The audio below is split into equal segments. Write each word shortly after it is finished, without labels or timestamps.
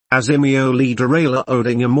Azimio leader Raila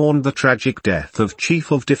Odinga mourned the tragic death of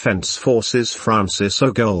Chief of Defence Forces Francis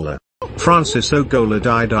Ogolla. Francis Ogolla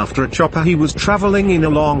died after a chopper he was travelling in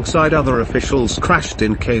alongside other officials crashed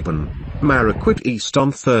in Caban, Marakwet East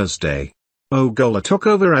on Thursday. Ogolla took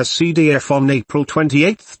over as CDF on April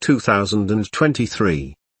 28,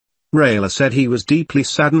 2023. Raila said he was deeply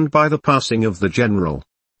saddened by the passing of the general.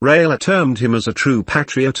 Raila termed him as a true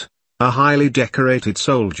patriot, a highly decorated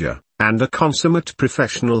soldier, and a consummate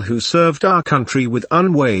professional who served our country with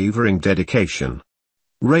unwavering dedication.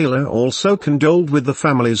 Raila also condoled with the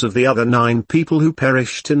families of the other 9 people who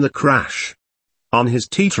perished in the crash. On his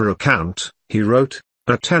Twitter account, he wrote,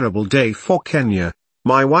 "A terrible day for Kenya.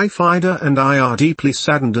 My wife Ida and I are deeply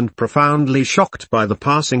saddened and profoundly shocked by the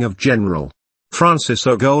passing of General Francis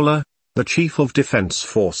Ogolla, the Chief of Defence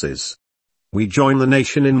Forces. We join the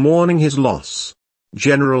nation in mourning his loss.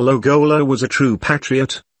 General Ogolla was a true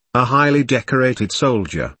patriot, a highly decorated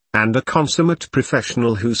soldier, and a consummate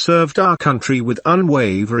professional who served our country with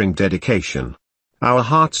unwavering dedication. Our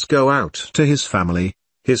hearts go out to his family,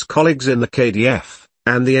 his colleagues in the KDF,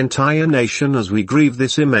 and the entire nation as we grieve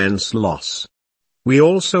this immense loss. We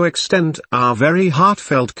also extend our very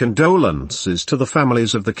heartfelt condolences to the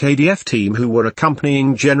families of the KDF team who were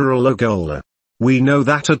accompanying General Ogolla. We know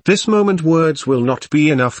that at this moment words will not be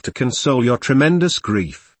enough to console your tremendous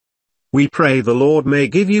grief. We pray the Lord may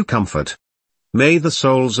give you comfort. May the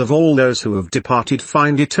souls of all those who have departed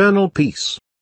find eternal peace."